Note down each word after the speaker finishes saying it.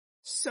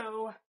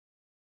So,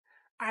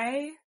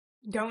 I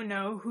don't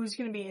know who's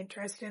going to be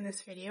interested in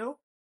this video,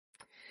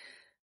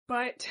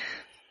 but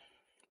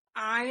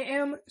I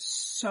am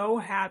so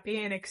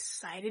happy and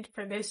excited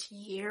for this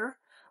year.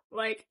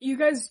 Like, you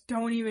guys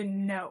don't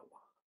even know.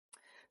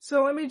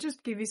 So let me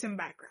just give you some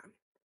background.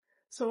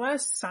 So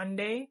last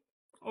Sunday,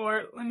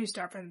 or let me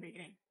start from the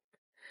beginning.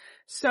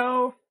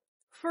 So,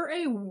 for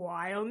a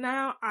while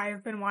now,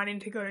 I've been wanting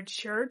to go to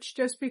church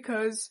just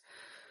because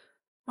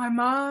my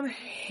mom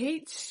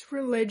hates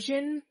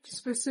religion,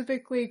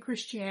 specifically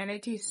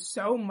Christianity,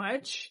 so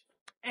much.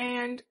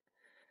 And,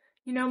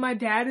 my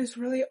dad is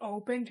really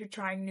open to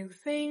trying new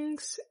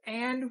things.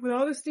 And with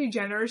all this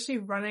degeneracy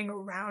running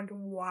around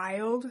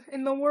wild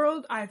in the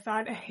world, I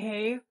thought,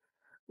 hey,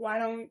 why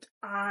don't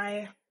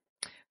I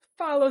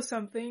follow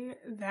something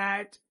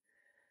that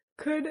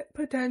could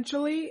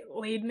potentially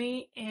lead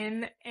me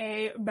in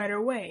a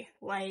better way?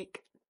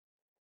 Like,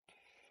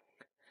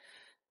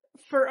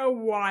 for a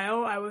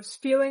while, I was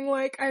feeling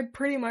like I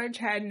pretty much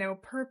had no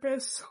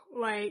purpose.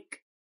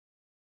 Like,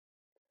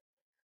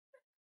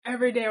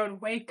 every day I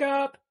would wake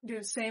up, do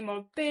the same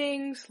old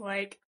things.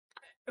 Like,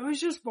 it was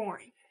just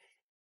boring.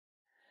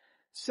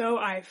 So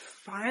I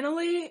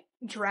finally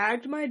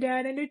dragged my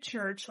dad into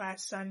church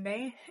last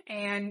Sunday,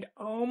 and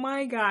oh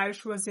my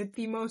gosh, was it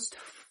the most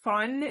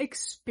fun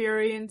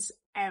experience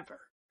ever.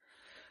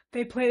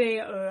 They played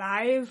a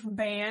live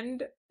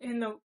band in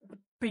the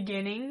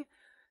beginning,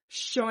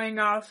 showing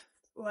off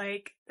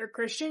like their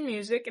Christian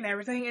music and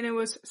everything, and it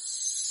was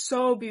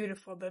so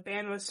beautiful. The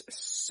band was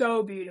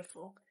so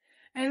beautiful.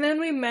 And then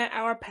we met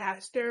our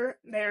pastor.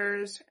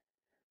 There's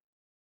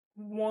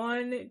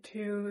 1,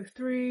 2,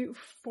 3,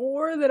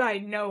 4 that I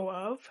know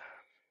of.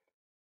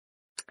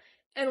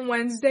 And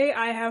Wednesday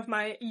I have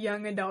my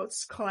young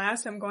adults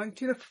class I'm going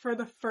to for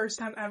the first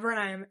time ever, and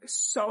I am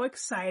so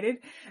excited.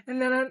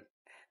 And then on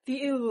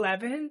the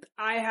 11th,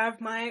 I have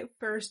my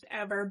first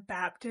ever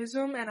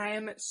baptism, and I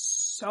am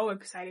so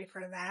excited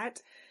for that.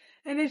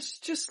 And it's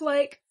just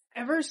like,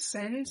 ever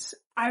since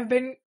I've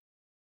been,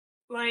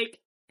 like,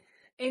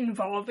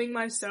 involving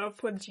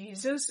myself with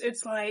Jesus,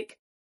 it's like,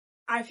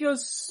 I feel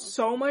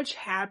so much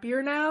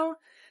happier now,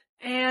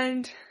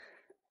 and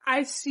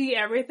I see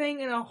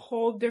everything in a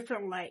whole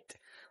different light.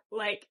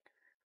 Like,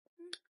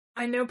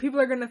 I know people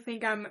are gonna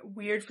think I'm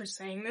weird for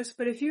saying this,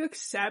 but if you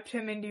accept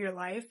him into your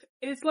life,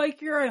 it's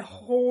like you're a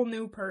whole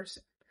new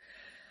person.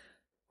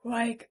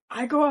 Like,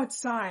 I go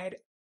outside,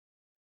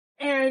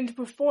 and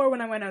before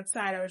when I went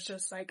outside, I was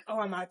just like, oh,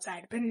 I'm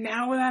outside. But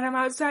now that I'm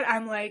outside,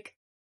 I'm like,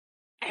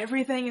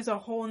 everything is a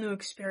whole new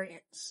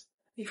experience.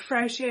 The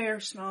fresh air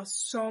smells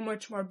so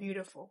much more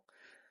beautiful.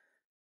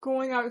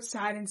 Going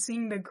outside and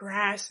seeing the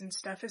grass and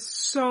stuff is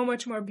so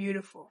much more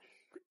beautiful.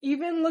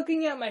 Even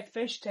looking at my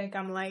fish tank,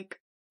 I'm like,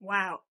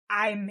 wow,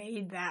 I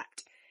made that.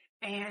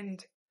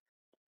 And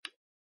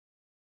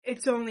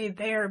it's only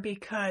there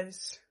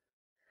because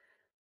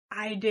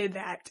I did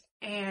that.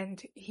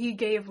 And he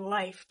gave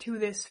life to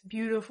this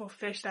beautiful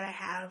fish that I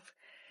have.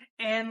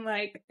 And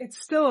like,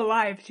 it's still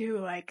alive too.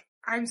 Like,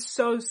 I'm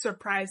so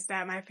surprised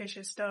that my fish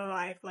is still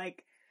alive.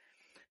 Like,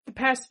 the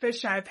past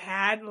fish I've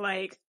had,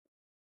 like,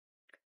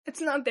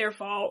 it's not their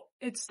fault.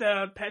 It's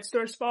the pet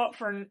store's fault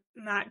for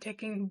not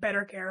taking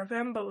better care of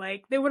them, but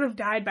like, they would have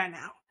died by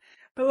now.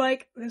 But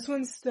like, this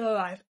one's still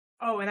alive.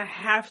 Oh, and I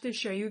have to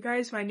show you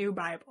guys my new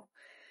Bible.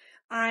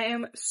 I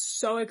am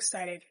so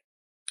excited.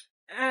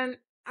 And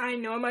I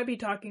know I might be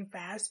talking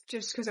fast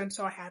just because I'm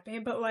so happy,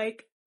 but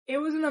like, it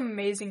was an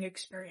amazing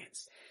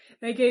experience.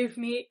 They gave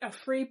me a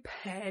free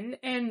pen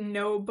and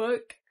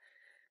notebook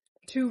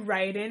to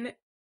write in,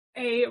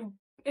 a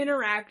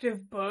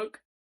interactive book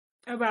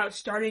about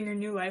starting your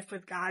new life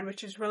with God,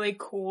 which is really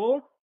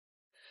cool.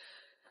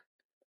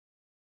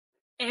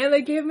 And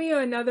they gave me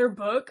another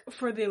book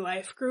for the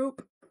life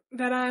group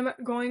that I'm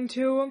going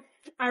to.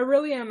 I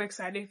really am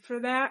excited for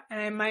that,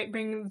 and I might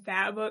bring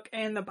that book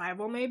and the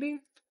Bible maybe.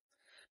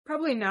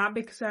 Probably not,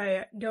 because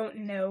I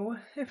don't know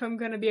if I'm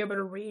going to be able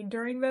to read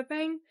during the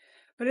thing,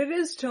 but it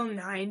is till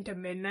 9 to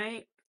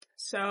midnight,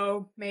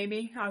 so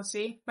maybe, I'll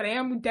see. But I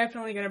am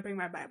definitely going to bring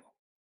my Bible.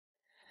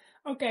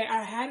 Okay,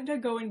 I had to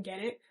go and get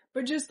it,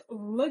 but just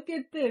look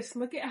at this.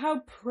 Look at how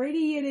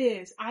pretty it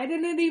is. I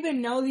didn't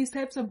even know these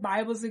types of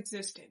Bibles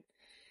existed.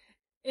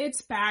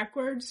 It's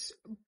backwards,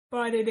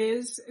 but it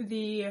is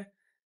the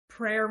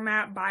Prayer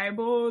Mat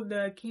Bible,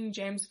 the King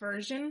James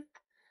Version.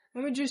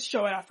 Let me just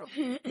show it off.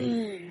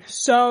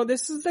 So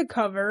this is the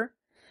cover.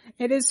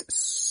 It is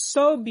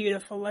so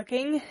beautiful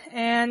looking,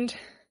 and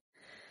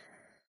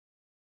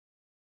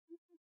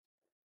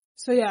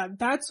so yeah,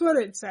 that's what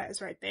it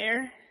says right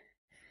there.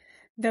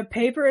 The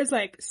paper is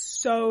like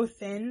so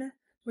thin,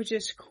 which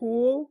is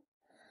cool.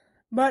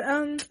 But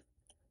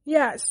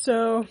yeah,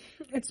 so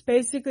it's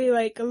basically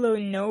like a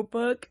little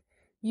notebook.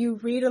 You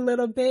read a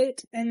little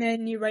bit and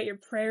then you write your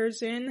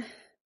prayers in.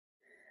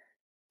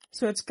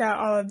 So it's got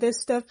all of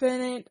this stuff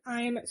in it.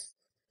 I'm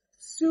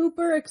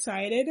super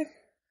excited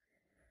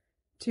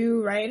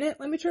to write in it.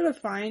 Let me try to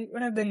find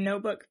one of the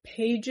notebook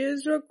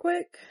pages real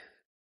quick.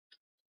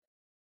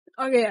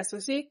 Okay, yeah, so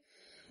see,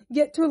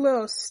 get to a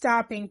little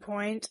stopping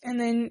point, and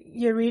then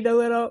you read a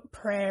little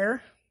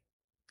prayer.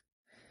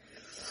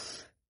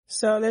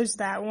 So there's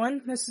that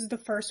one. This is the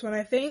first one,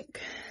 I think.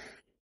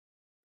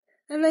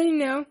 And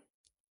then,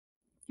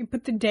 you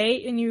put the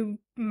date and you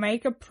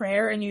make a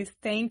prayer and you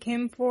thank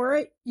him for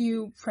it.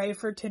 You pray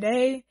for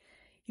today.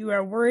 You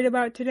are worried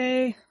about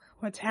today,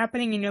 what's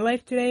happening in your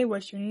life today,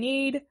 what you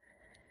need,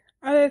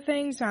 other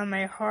things on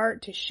my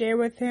heart to share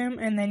with him,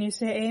 and then you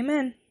say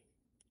amen.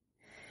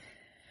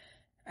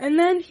 And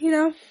then,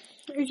 you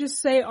just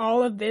say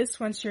all of this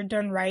once you're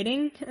done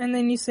writing, and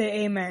then you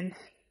say amen.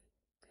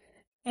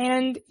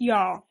 And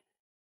y'all,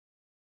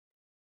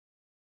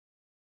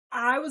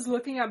 I was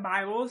looking at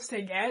Bibles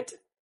to get,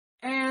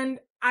 and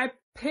I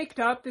picked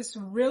up this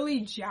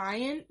really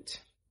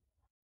giant,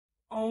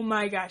 oh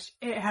my gosh,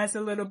 it has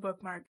a little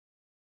bookmark.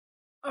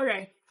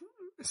 Okay,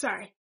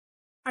 sorry.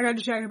 I got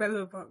distracted by the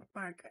little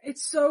bookmark.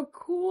 It's so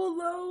cool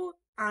though.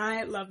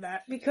 I love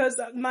that. Because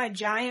of my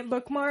giant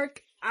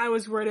bookmark, I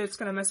was worried it's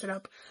gonna mess it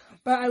up.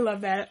 But I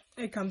love that.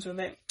 It comes with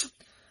it.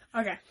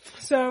 Okay,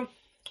 so,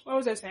 what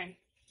was I saying?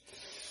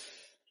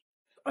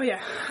 Oh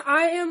yeah,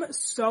 I am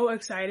so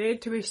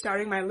excited to be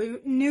starting my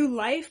new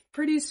life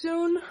pretty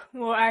soon.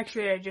 Well,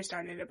 actually, I just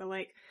started it, but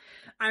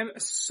I'm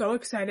so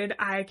excited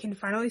I can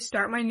finally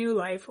start my new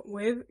life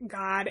with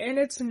God, and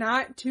it's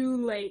not too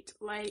late.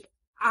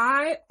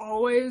 I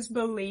always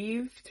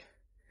believed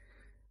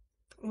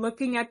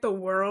looking at the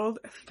world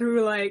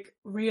through,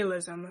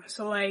 realism.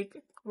 So,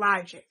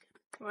 logic.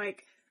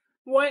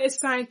 What is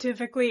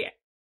scientifically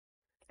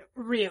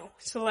real?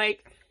 So,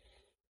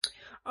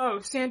 oh,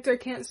 Santa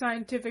can't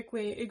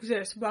scientifically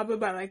exist, blah, blah,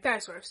 blah,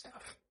 that sort of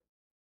stuff.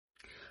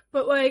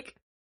 But,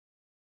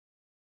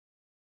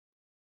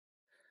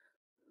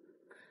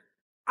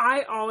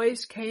 I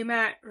always came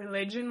at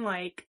religion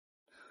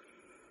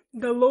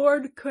the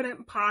Lord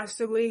couldn't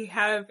possibly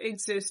have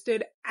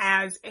existed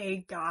as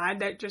a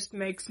God. That just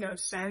makes no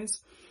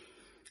sense.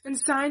 And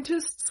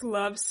scientists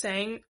love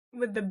saying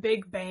with the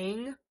Big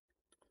Bang,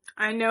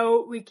 I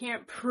know we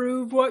can't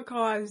prove what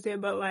caused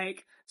it, but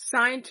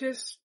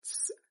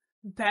scientists'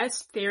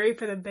 best theory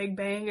for the Big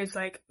Bang is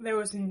there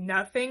was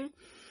nothing,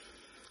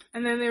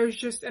 and then there was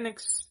just an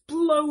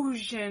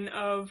explosion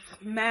of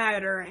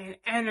matter and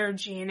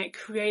energy, and it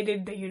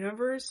created the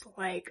universe.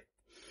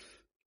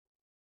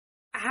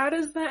 How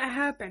does that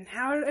happen?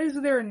 How is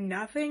there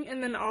nothing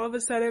and then all of a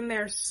sudden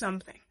there's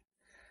something?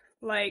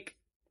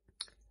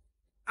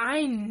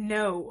 I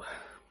know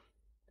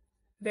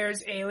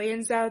there's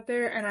aliens out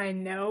there, and I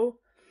know,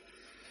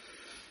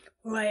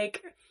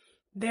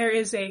 there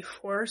is a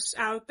force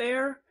out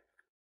there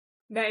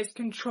that is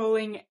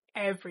controlling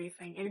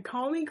everything. And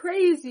call me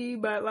crazy,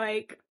 but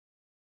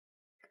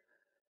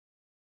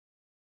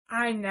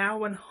I now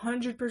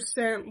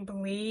 100%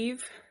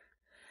 believe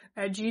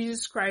that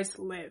Jesus Christ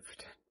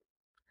lived.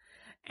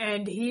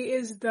 And he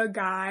is the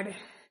God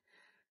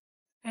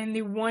and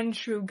the one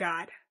true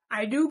God.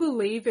 I do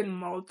believe in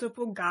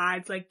multiple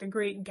gods, the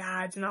Greek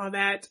gods and all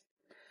that.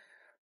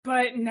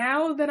 But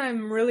now that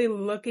I'm really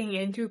looking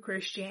into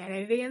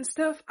Christianity and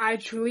stuff, I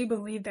truly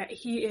believe that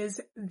he is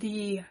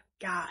the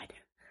God.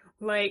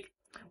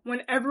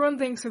 When everyone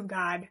thinks of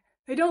God,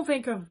 they don't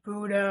think of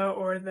Buddha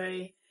or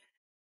the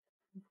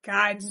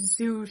god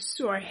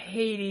Zeus or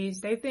Hades.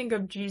 They think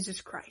of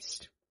Jesus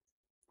Christ.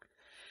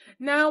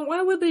 Now,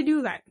 why would they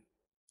do that?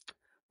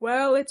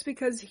 Well, it's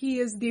because he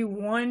is the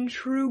one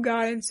true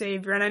God and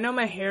Savior. And I know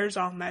my hair's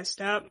all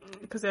messed up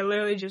because I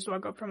literally just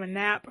woke up from a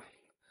nap.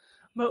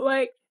 But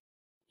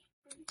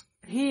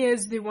he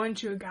is the one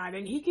true God,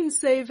 and he can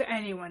save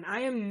anyone.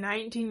 I am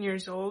 19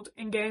 years old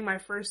and getting my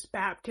first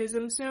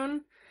baptism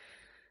soon.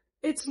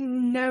 It's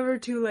never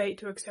too late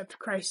to accept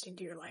Christ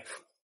into your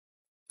life.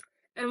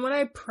 And when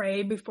I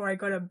pray before I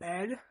go to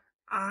bed,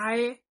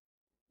 I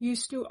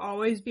used to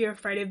always be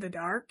afraid of the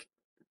dark.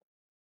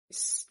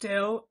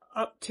 Still,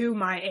 up to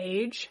my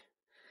age.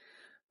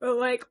 But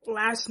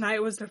last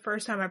night was the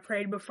first time I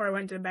prayed before I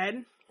went to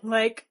bed.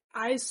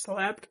 I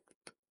slept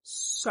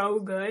so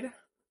good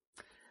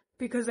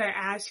because I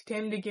asked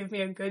him to give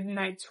me a good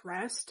night's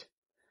rest.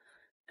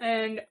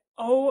 And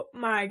oh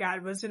my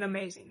God, was it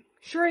amazing.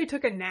 Sure, I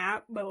took a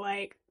nap, but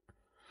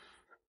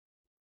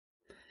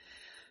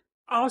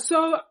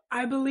also,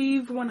 I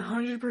believe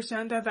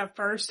 100% that the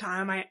first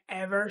time I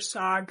ever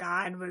saw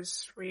God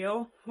was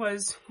real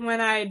was when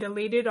I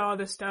deleted all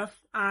the stuff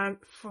of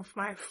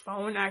my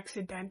phone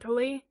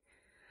accidentally.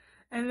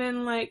 And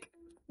then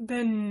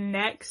the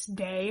next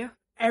day,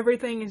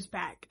 everything is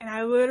back. And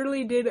I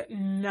literally did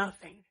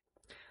nothing.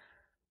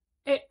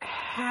 It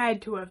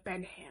had to have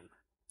been him.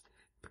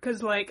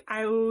 Because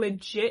I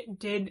legit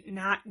did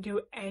not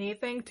do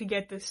anything to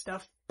get this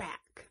stuff back.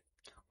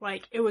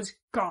 It was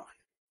gone.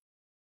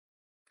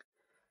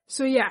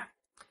 So yeah,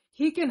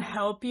 he can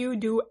help you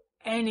do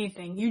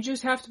anything. You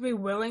just have to be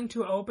willing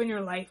to open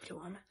your life to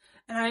him.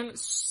 And I'm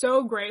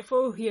so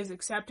grateful he has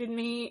accepted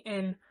me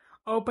and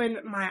opened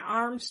my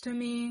arms to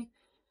me.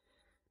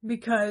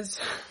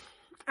 Because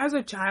as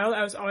a child,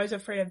 I was always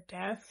afraid of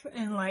death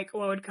and what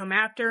would come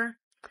after.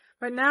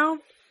 But now,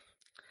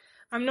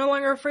 I'm no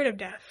longer afraid of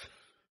death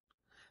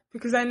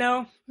because I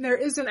know there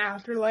is an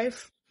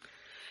afterlife,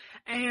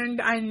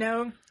 and I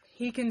know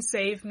He can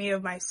save me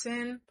of my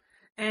sin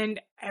and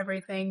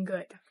everything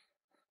good.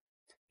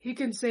 He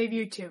can save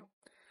you too.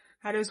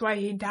 That is why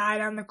He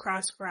died on the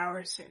cross for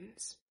our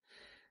sins.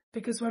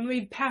 Because when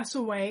we pass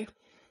away,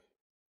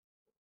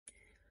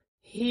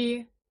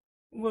 He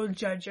will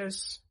judge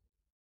us.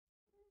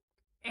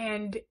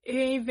 And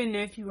even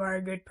if you are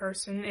a good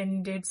person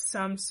and did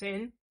some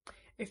sin,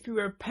 if you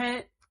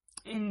repent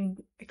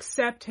and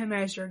accept Him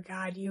as your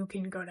God, you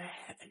can go to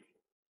heaven.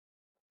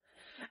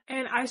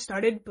 And I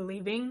started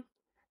believing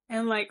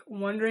and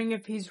wondering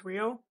if He's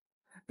real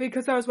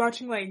because I was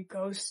watching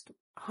ghost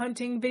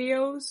hunting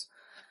videos,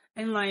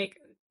 and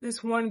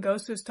this one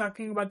ghost was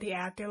talking about the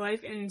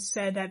afterlife and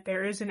said that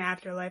there is an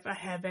afterlife, a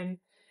heaven,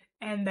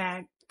 and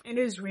that it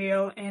is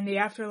real and the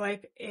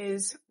afterlife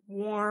is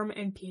warm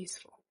and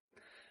peaceful.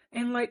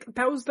 And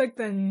that was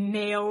the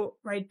nail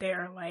right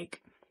there.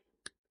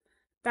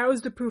 That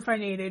was the proof I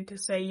needed to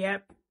say,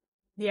 yep,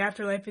 the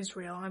afterlife is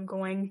real. I'm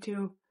going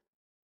to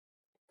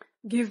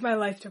give my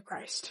life to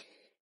Christ.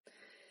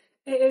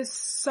 It is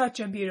such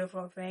a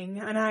beautiful thing,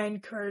 and I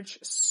encourage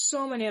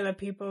so many other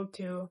people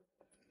to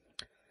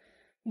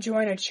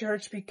join a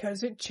church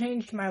because it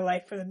changed my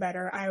life for the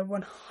better. I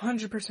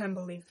 100%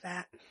 believe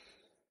that.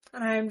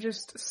 And I am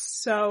just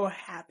so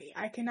happy.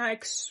 I cannot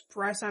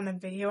express on the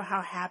video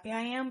how happy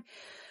I am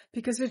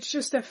because it's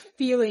just a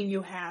feeling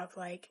you have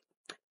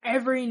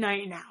every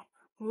night now.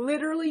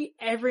 Literally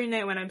every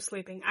night when I'm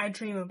sleeping, I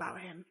dream about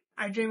Him.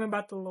 I dream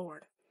about the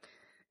Lord.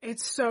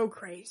 It's so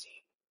crazy.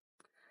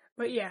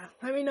 But yeah,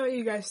 let me know what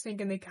you guys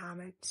think in the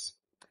comments.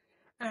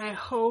 And I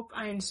hope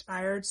I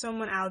inspired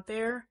someone out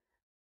there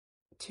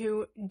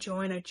to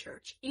join a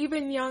church.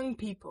 Even young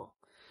people.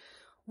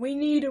 We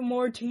need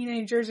more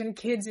teenagers and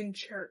kids in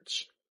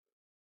church.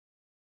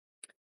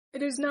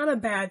 It is not a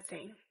bad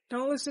thing.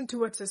 Don't listen to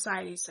what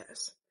society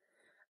says.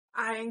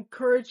 I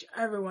encourage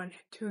everyone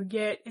to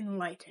get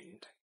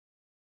enlightened.